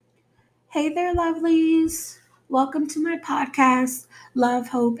Hey there, lovelies. Welcome to my podcast, Love,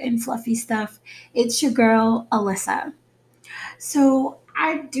 Hope, and Fluffy Stuff. It's your girl, Alyssa. So,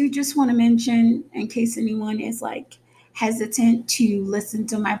 I do just want to mention, in case anyone is hesitant to listen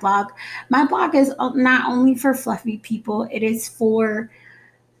to my blog is not only for fluffy people, it is for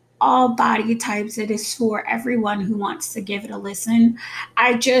all body types. It is for everyone who wants to give it a listen.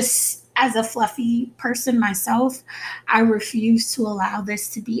 As a fluffy person myself, I refuse to allow this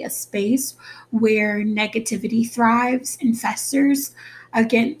to be a space where negativity thrives and festers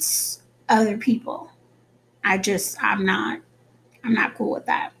against other people. I'm not cool with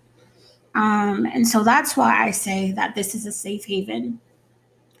that. And so that's why I say that this is a safe haven.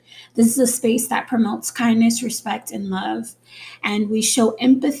 This is a space that promotes kindness, respect, and love, and we show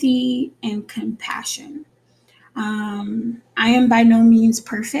empathy and compassion. I am by no means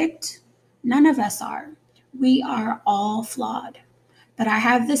perfect. None of us are. We are all flawed, but I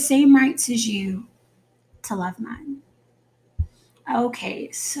have the same rights as you to love mine.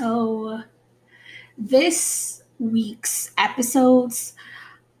 Okay, so this week's episodes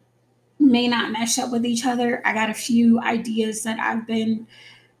may not mesh up with each other. I got a few ideas that I've been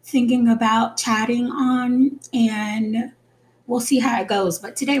thinking about chatting on, and we'll see how it goes.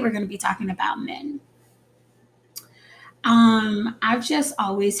 But today we're going to be talking about men. I've just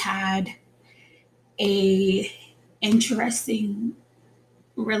always had a interesting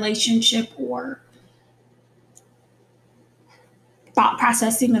relationship or thought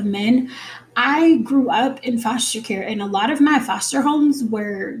processing of men. I grew up in foster care, and a lot of my foster homes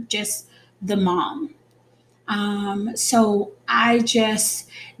were just the mom. So I just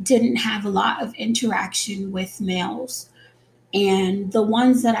didn't have a lot of interaction with males. And the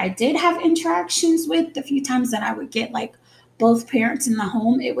ones that I did have interactions with, the few times that I would get both parents in the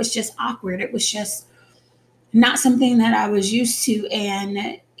home, it was just awkward. It was just not something that I was used to.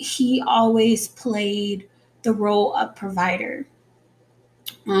 And he always played the role of provider.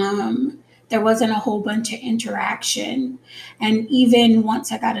 There wasn't a whole bunch of interaction. And even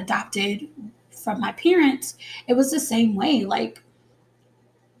once I got adopted from my parents, it was the same way.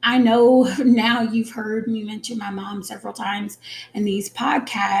 I know now you've heard me mention my mom several times in these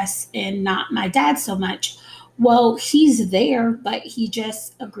podcasts and not my dad so much. Well, he's there, but he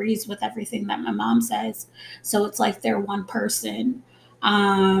just agrees with everything that my mom says. So it's like they're one person.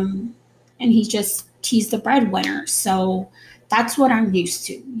 And he's the breadwinner. So that's what I'm used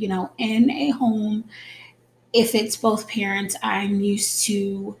to. In a home, if it's both parents, I'm used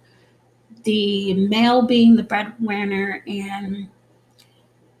to the male being the breadwinner and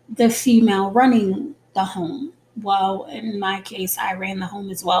the female running the home. Well, in my case, I ran the home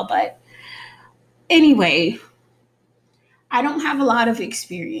as well. But anyway, I don't have a lot of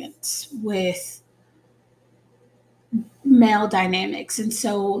experience with male dynamics. And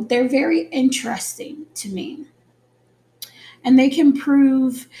so they're very interesting to me. And they can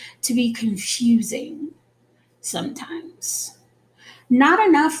prove to be confusing sometimes. Not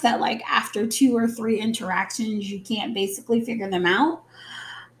enough that, after 2 or 3 interactions, you can't basically figure them out,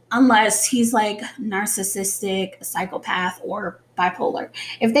 unless he's narcissistic, a psychopath, or bipolar.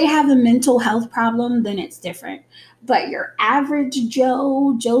 If they have a mental health problem, then it's different. But your average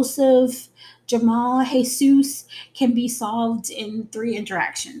Joe, Joseph, Jamal, Jesus can be solved in 3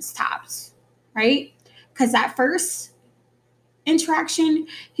 interactions tops, right? Because that first interaction,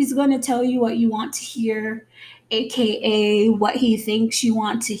 he's going to tell you what you want to hear, aka what he thinks you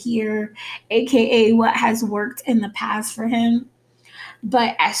want to hear, aka what has worked in the past for him.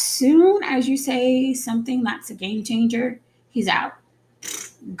 But as soon as you say something that's a game changer, he's out.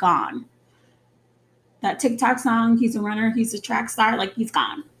 Gone. That TikTok song, he's a runner, he's a track star, he's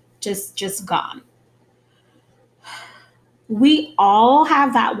gone. Just gone. We all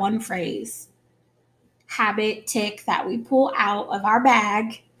have that one phrase, habit, tick that we pull out of our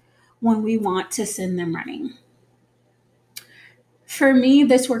bag when we want to send them running. For me,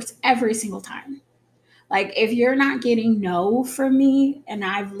 this works every single time. If you're not getting no from me, and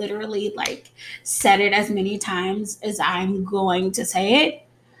I've literally said it as many times as I'm going to say it,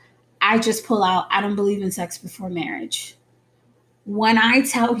 I just pull out, I don't believe in sex before marriage. When I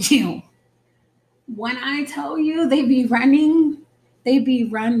tell you they be running, they be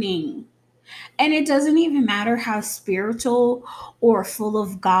running. And it doesn't even matter how spiritual or full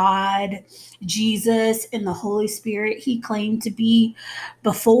of God, Jesus, and the Holy Spirit he claimed to be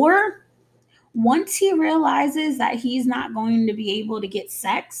before. Once he realizes that he's not going to be able to get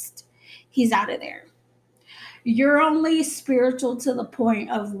sexed, he's out of there. You're only spiritual to the point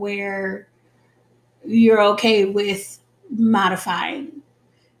of where you're okay with modifying,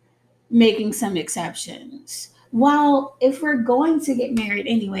 making some exceptions. Well, if we're going to get married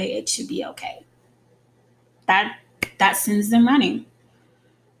anyway, it should be okay. That that sends them running.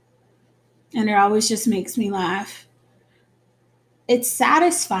 And it always just makes me laugh. It's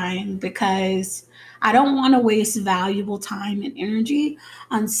satisfying because I don't want to waste valuable time and energy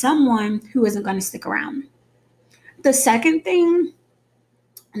on someone who isn't going to stick around. The second thing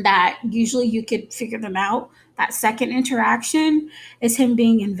that usually you could figure them out, that second interaction, is him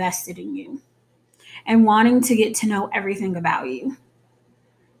being invested in you and wanting to get to know everything about you.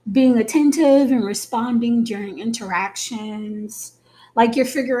 Being attentive and responding during interactions, like you're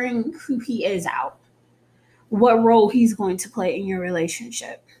figuring who he is out, what role he's going to play in your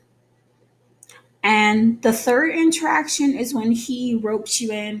relationship. And the third interaction is when he ropes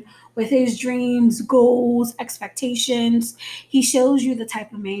you in with his dreams, goals, expectations. He shows you the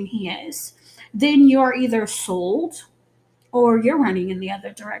type of man he is. Then you're either sold or you're running in the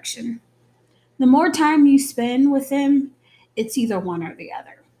other direction. The more time you spend with him, it's either one or the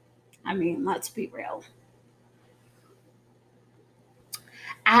other. I mean, let's be real.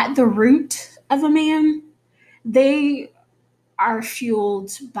 At the root of a man, they are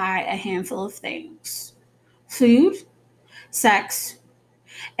fueled by a handful of things: food, sex,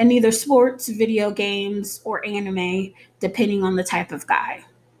 and either sports, video games, or anime, depending on the type of guy.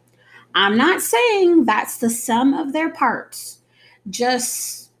 I'm not saying that's the sum of their parts,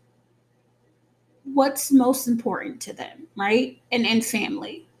 just what's most important to them, right? And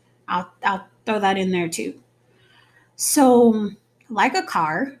family. I'll throw that in there too. So, like a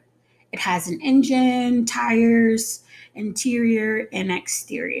car, it has an engine, tires, interior, and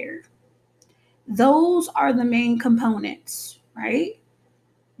exterior. Those are the main components, right?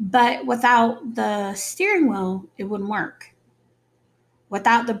 But without the steering wheel, it wouldn't work.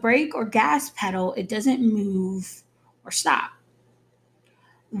 Without the brake or gas pedal, it doesn't move or stop.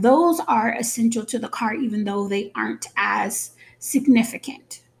 Those are essential to the car, even though they aren't as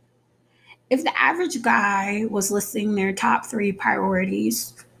significant. If the average guy was listing their top three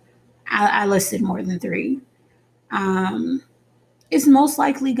priorities, I listed more than three, um, it's most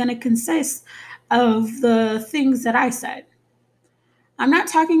likely going to consist of the things that I said. I'm not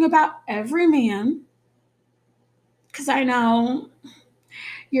talking about every man, because I know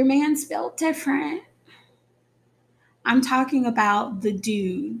your man's built different. I'm talking about the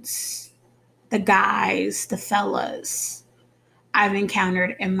dudes, the guys, the fellas I've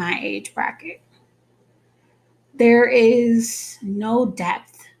encountered in my age bracket. There is no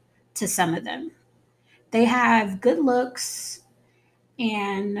depth to some of them. They have good looks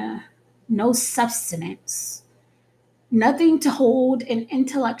and no substance, nothing to hold an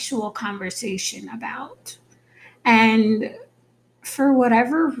intellectual conversation about. And for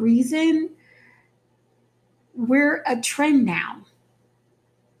whatever reason, we're a trend now.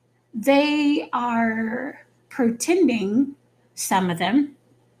 They are pretending, some of them,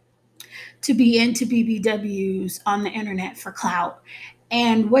 to be into BBWs on the internet for clout.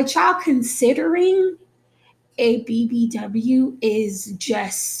 And what y'all considering a BBW is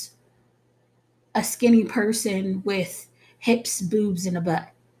just a skinny person with hips, boobs, and a butt.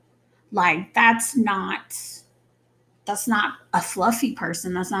 Like that's not a fluffy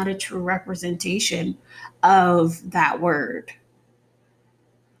person. That's not a true representation of that word.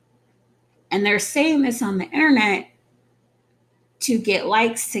 And they're saying this on the internet to get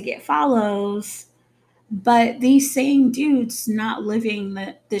likes, to get follows, but these same dudes not living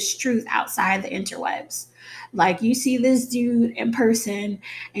this truth outside the interwebs. Like you see this dude in person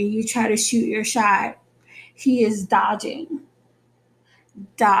and you try to shoot your shot, he is dodging.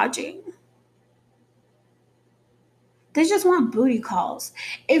 They just want booty calls.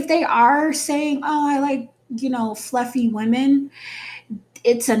 If they are saying, "Oh, I like, fluffy women,"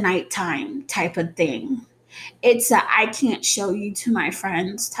 it's a nighttime type of thing. It's a "I can't show you to my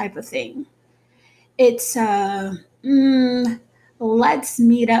friends" type of thing. It's a let's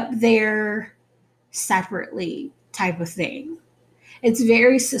meet up there separately type of thing. It's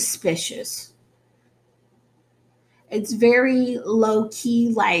very suspicious. It's very low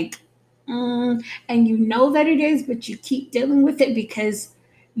key, like, and you know that it is, but you keep dealing with it because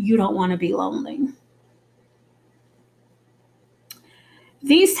you don't want to be lonely.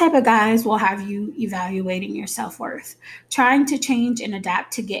 These type of guys will have you evaluating your self-worth, trying to change and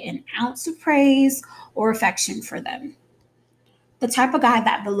adapt to get an ounce of praise or affection for them. The type of guy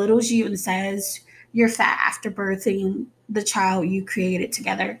that belittles you and says you're fat after birthing the child you created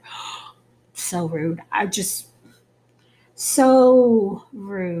together. So rude. So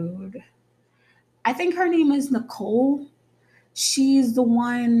rude. I think her name is Nicole. She's the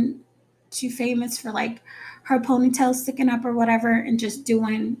one, she famous for like her ponytail sticking up or whatever and just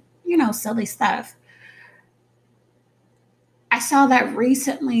doing, silly stuff. saw that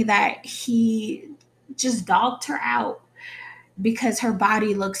recently that he just dogged her out because her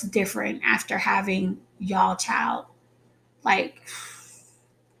body looks different after having y'all child. Like,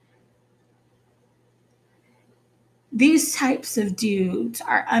 these types of dudes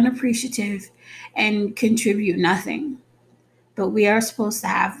are unappreciative and contribute nothing, but we are supposed to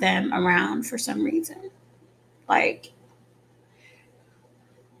have them around for some reason. Like,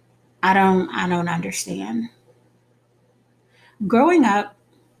 I don't understand. Growing up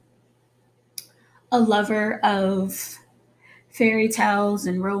a lover of fairy tales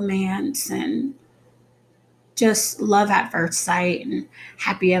and romance and just love at first sight and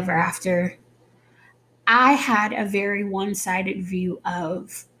happy ever after, I had a very one-sided view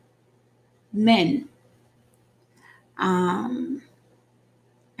of men. Um,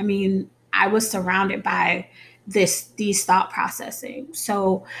 I mean, I was surrounded by these thought processing.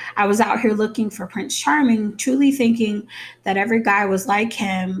 So I was out here looking for Prince Charming, truly thinking that every guy was like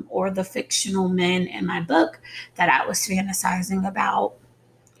him or the fictional men in my book that I was fantasizing about,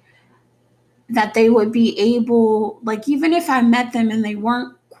 that they would be able, like, even if I met them and they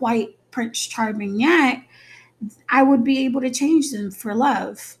weren't quite Prince Charming yet, I would be able to change them for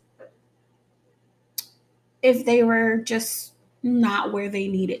love if they were just not where they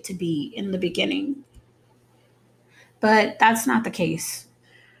needed to be in the beginning. But that's not the case.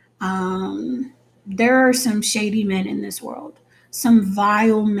 Um, there are some shady men in this world, some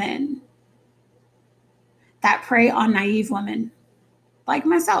vile men that prey on naive women like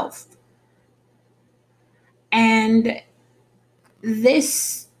myself. And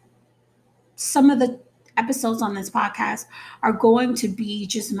this, some of the episodes on this podcast are going to be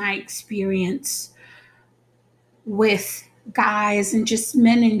just my experience with guys and just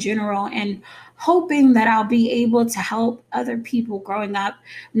men in general, and hoping that I'll be able to help other people growing up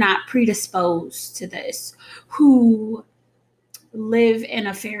not predisposed to this, who live in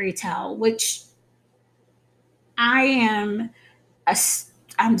a fairy tale, which I am a,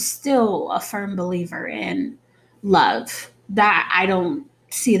 I'm still a firm believer in love. That I don't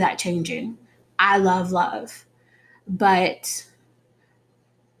see that changing. I love love, but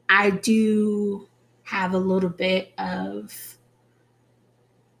I do have a little bit of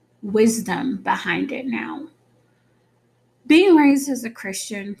wisdom behind it now. Being raised as a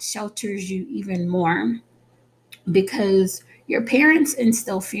Christian shelters you even more because your parents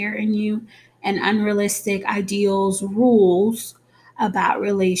instill fear in you and unrealistic ideals, rules about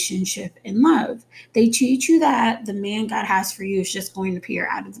relationship and love. They teach you that the man God has for you is just going to appear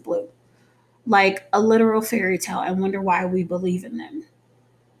out of the blue, like a literal fairy tale, and wonder why we believe in them.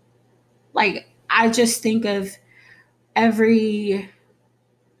 Like, I just think of every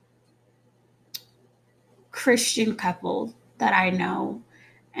Christian couple that I know,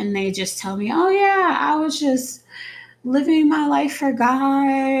 and they just tell me, oh, yeah, I was just living my life for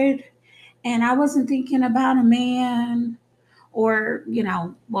God and I wasn't thinking about a man. Or,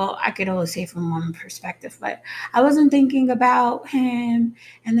 well, I could always say from one perspective, but I wasn't thinking about him.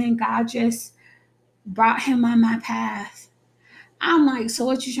 And then God just brought him on my path. I'm like, so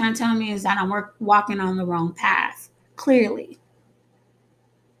what you're trying to tell me is that I'm walking on the wrong path, clearly.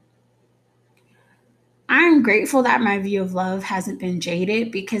 I'm grateful that my view of love hasn't been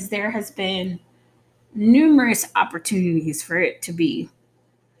jaded because there has been numerous opportunities for it to be.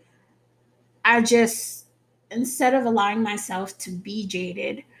 I just, instead of allowing myself to be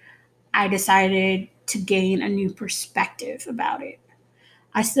jaded, I decided to gain a new perspective about it.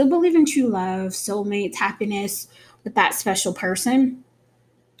 I still believe in true love, soulmates, happiness with that special person.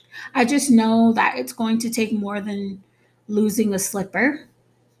 I just know that it's going to take more than losing a slipper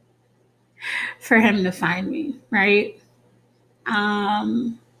for him to find me, right?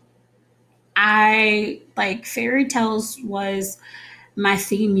 Um, I like fairy tales was my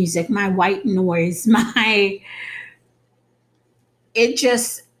theme music, my white noise, my it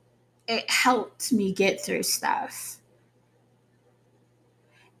just it helped me get through stuff.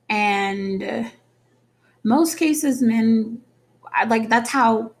 And most cases men like that's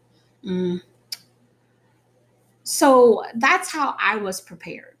how mm, so that's how I was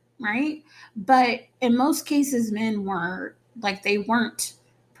prepared, right? But in most cases men weren't, like, they weren't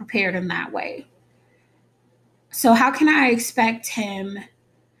prepared in that way. So how can I expect him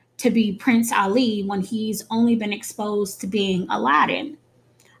to be Prince Ali when he's only been exposed to being Aladdin?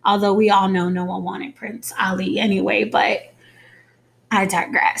 Although we all know no one wanted Prince Ali anyway, but I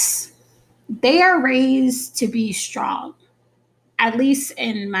digress. They are raised to be strong, at least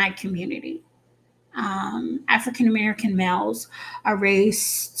in my community. African American males are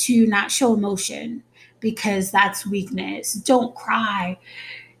raised to not show emotion because that's weakness. Don't cry.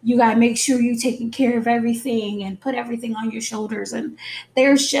 You got to make sure you're taking care of everything and put everything on your shoulders. And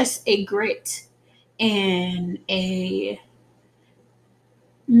there's just a grit and a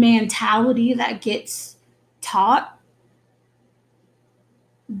mentality that gets taught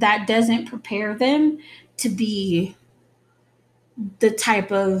that doesn't prepare them to be the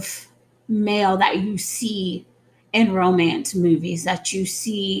type of male that you see in romance movies, that you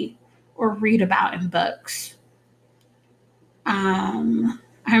see or read about in books.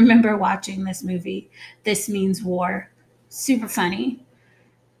 I remember watching this movie, This Means War, super funny.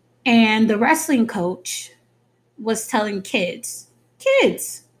 And the wrestling coach was telling kids,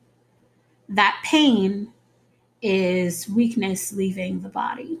 that pain is weakness leaving the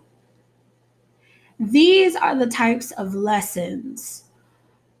body. These are the types of lessons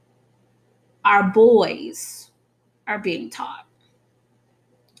our boys are being taught.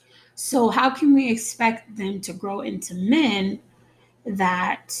 So, how can we expect them to grow into men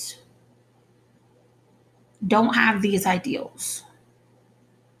that don't have these ideals?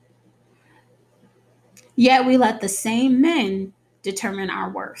 Yet we let the same men determine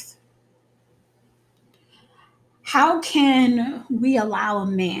our worth. How can we allow a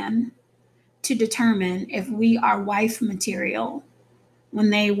man to determine if we are wife material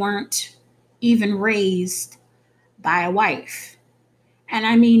when they weren't even raised by a wife? And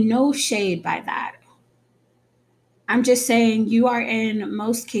I mean, no shade by that. I'm just saying you are in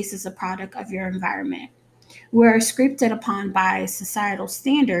most cases a product of your environment. We're scripted upon by societal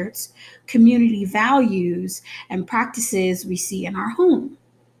standards, community values, and practices we see in our home.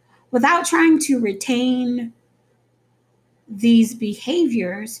 Without trying to retain these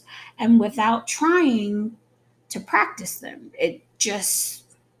behaviors and without trying to practice them, it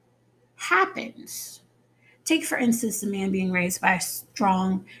just happens. Take, for instance, a man being raised by a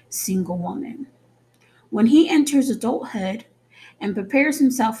strong single woman. When he enters adulthood and prepares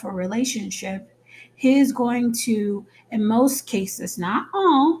himself for a relationship, he is going to, in most cases, not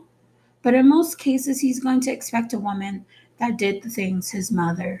all, but in most cases, he's going to expect a woman that did the things his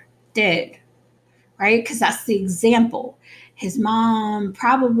mother did, right? Because that's the example. His mom,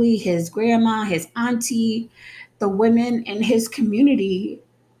 probably his grandma, his auntie, the women in his community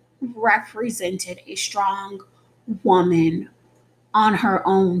represented a strong woman on her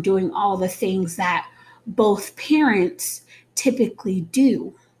own, doing all the things that both parents typically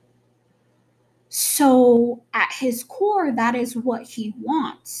do. So, at his core, that is what he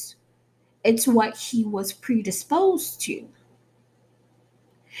wants. It's what he was predisposed to.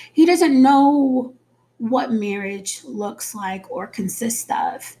 He doesn't know what marriage looks like or consists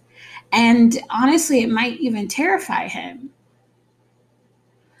of. And honestly, it might even terrify him.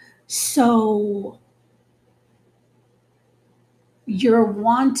 So, you're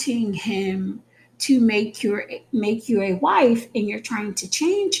wanting him to make you a wife, and you're trying to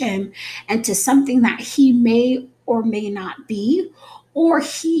change him into something that he may or may not be, or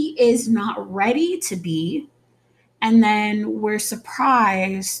he is not ready to be. And then we're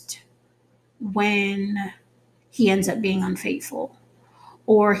surprised when he ends up being unfaithful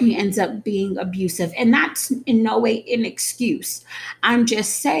or he ends up being abusive. And that's in no way an excuse. I'm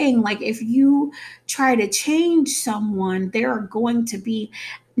just saying, like, if you try to change someone, there are going to be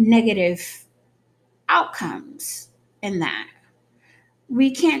negative outcomes in that.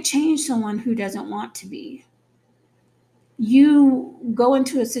 We can't change someone who doesn't want to be. You go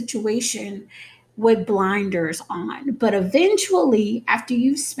into a situation with blinders on, but eventually, after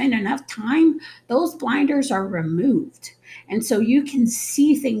you've spent enough time, those blinders are removed. And so you can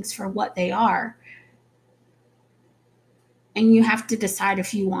see things for what they are. And you have to decide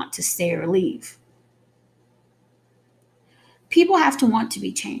if you want to stay or leave. People have to want to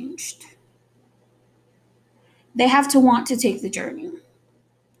be changed, they have to want to take the journey.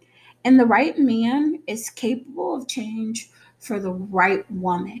 And the right man is capable of change for the right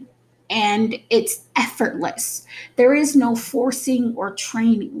woman. And it's effortless. There is no forcing or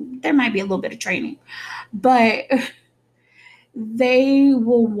training. There might be a little bit of training, but they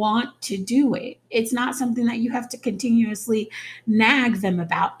will want to do it. It's not something that you have to continuously nag them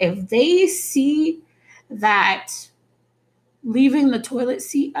about. If they see that leaving the toilet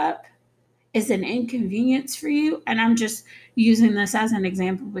seat up is an inconvenience for you, and I'm just using this as an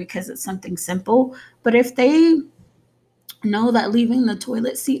example because it's something simple, but if they know that leaving the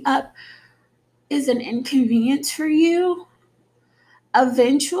toilet seat up is an inconvenience for you,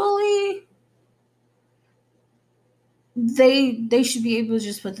 eventually they should be able to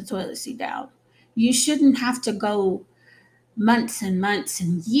just put the toilet seat down. You shouldn't have to go months and months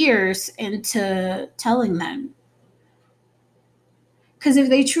and years into telling them. Because if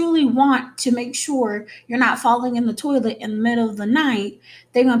they truly want to make sure you're not falling in the toilet in the middle of the night,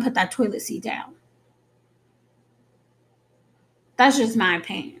 they're going to put that toilet seat down. That's just my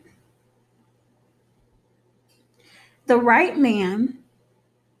opinion. The right man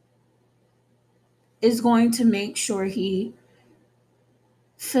is going to make sure he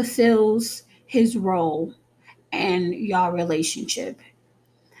fulfills his role in y'all relationship.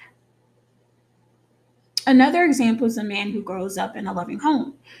 Another example is a man who grows up in a loving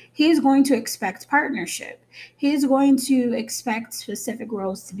home. He is going to expect partnership. He is going to expect specific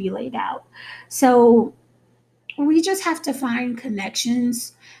roles to be laid out. So we just have to find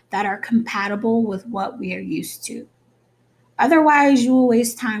connections that are compatible with what we are used to. Otherwise, you will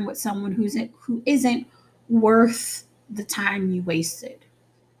waste time with someone who isn't worth the time you wasted,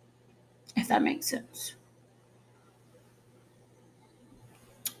 if that makes sense.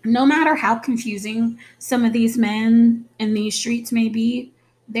 No matter how confusing some of these men in these streets may be,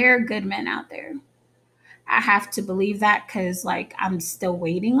 there are good men out there. I have to believe that because, like, I'm still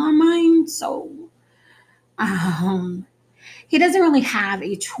waiting on mine. So, um, he doesn't really have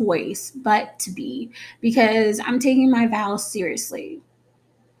a choice but to be, because I'm taking my vows seriously.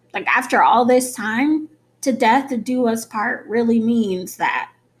 Like, after all this time, to death to do us part really means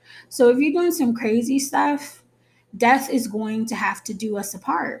that. So, if you're doing some crazy stuff, death is going to have to do us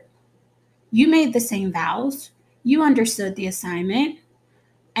apart. You made the same vows, you understood the assignment,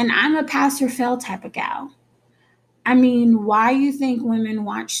 and I'm a pass or fail type of gal. I mean, why you think women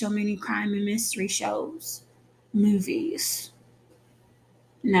watch so many crime and mystery shows, movies?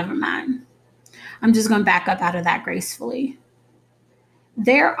 Never mind. I'm just going to back up out of that gracefully.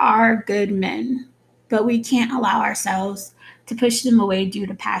 There are good men, but we can't allow ourselves to push them away due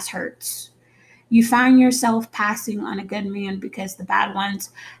to past hurts. You find yourself passing on a good man because the bad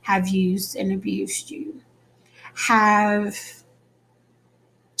ones have used and abused you, have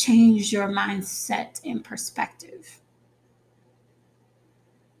changed your mindset and perspective.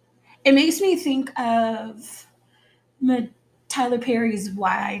 It makes me think of Tyler Perry's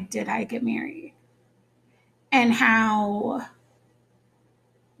Why Did I Get Married? And how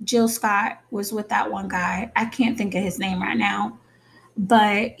Jill Scott was with that one guy. I can't think of his name right now,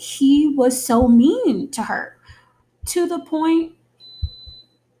 but he was so mean to her to the point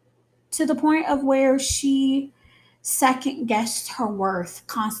of where she second guessed her worth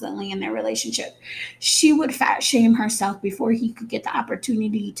constantly in their relationship. She would fat shame herself before he could get the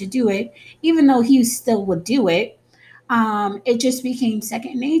opportunity to do it, even though he still would do it. It just became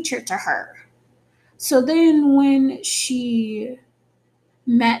second nature to her. So then when she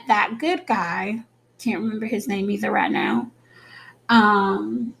met that good guy, can't remember his name either right now,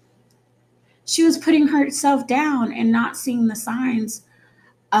 um, she was putting herself down and not seeing the signs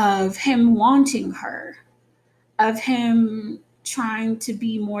of him wanting her, of him trying to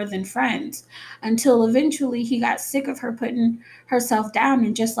be more than friends, until eventually he got sick of her putting herself down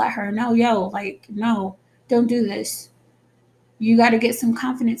and just let her know, yo, like, no, don't do this. You got to get some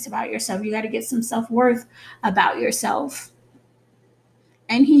confidence about yourself. You got to get some self worth about yourself.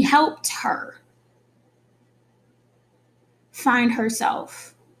 And he helped her find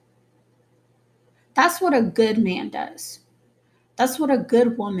herself. That's what a good man does. That's what a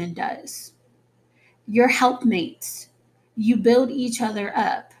good woman does. You're helpmates. You build each other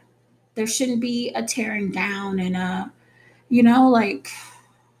up. There shouldn't be a tearing down and like,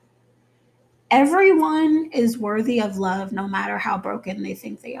 everyone is worthy of love no matter how broken they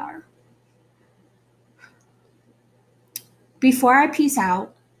think they are. Before I peace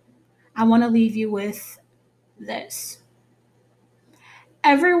out, I want to leave you with this.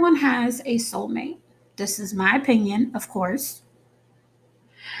 Everyone has a soulmate. This is my opinion, of course.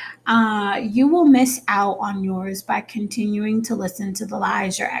 You will miss out on yours by continuing to listen to the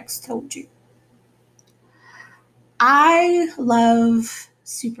lies your ex told you. I love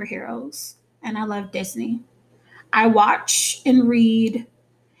superheroes and I love Disney. I watch and read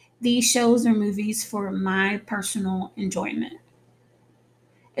these shows or movies for my personal enjoyment.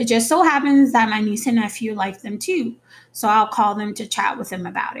 It just so happens that my niece and nephew like them too, so I'll call them to chat with them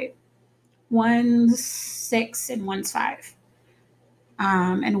about it. One's 6 and one's 5.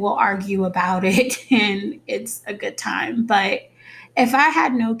 And we'll argue about it, and it's a good time. But if I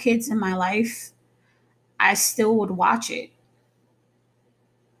had no kids in my life, I still would watch it.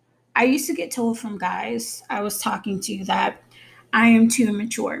 I used to get told from guys I was talking to that I am too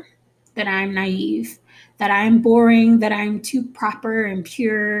immature, that I'm naive, that I'm boring, that I'm too proper and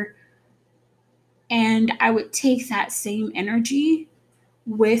pure. And I would take that same energy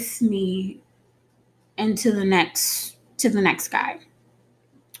with me into the next guy.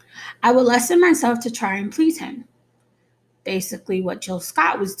 I would lessen myself to try and please him. basically what Jill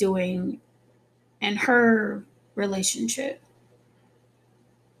Scott was doing in her relationship.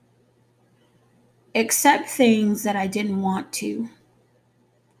 Accept things that I didn't want to.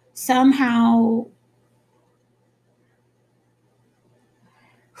 Somehow,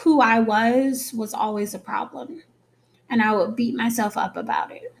 who I was always a problem, and I would beat myself up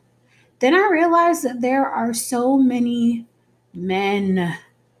about it. Then I realized that there are so many men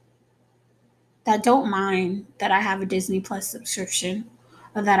that don't mind that I have a Disney Plus subscription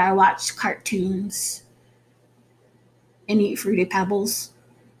or that I watch cartoons and eat Fruity Pebbles.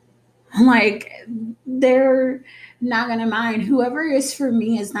 Like, they're not going to mind. Whoever is for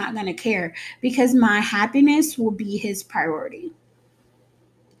me is not going to care because my happiness will be his priority.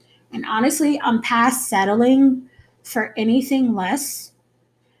 And honestly, I'm past settling for anything less,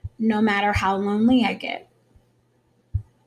 no matter how lonely I get.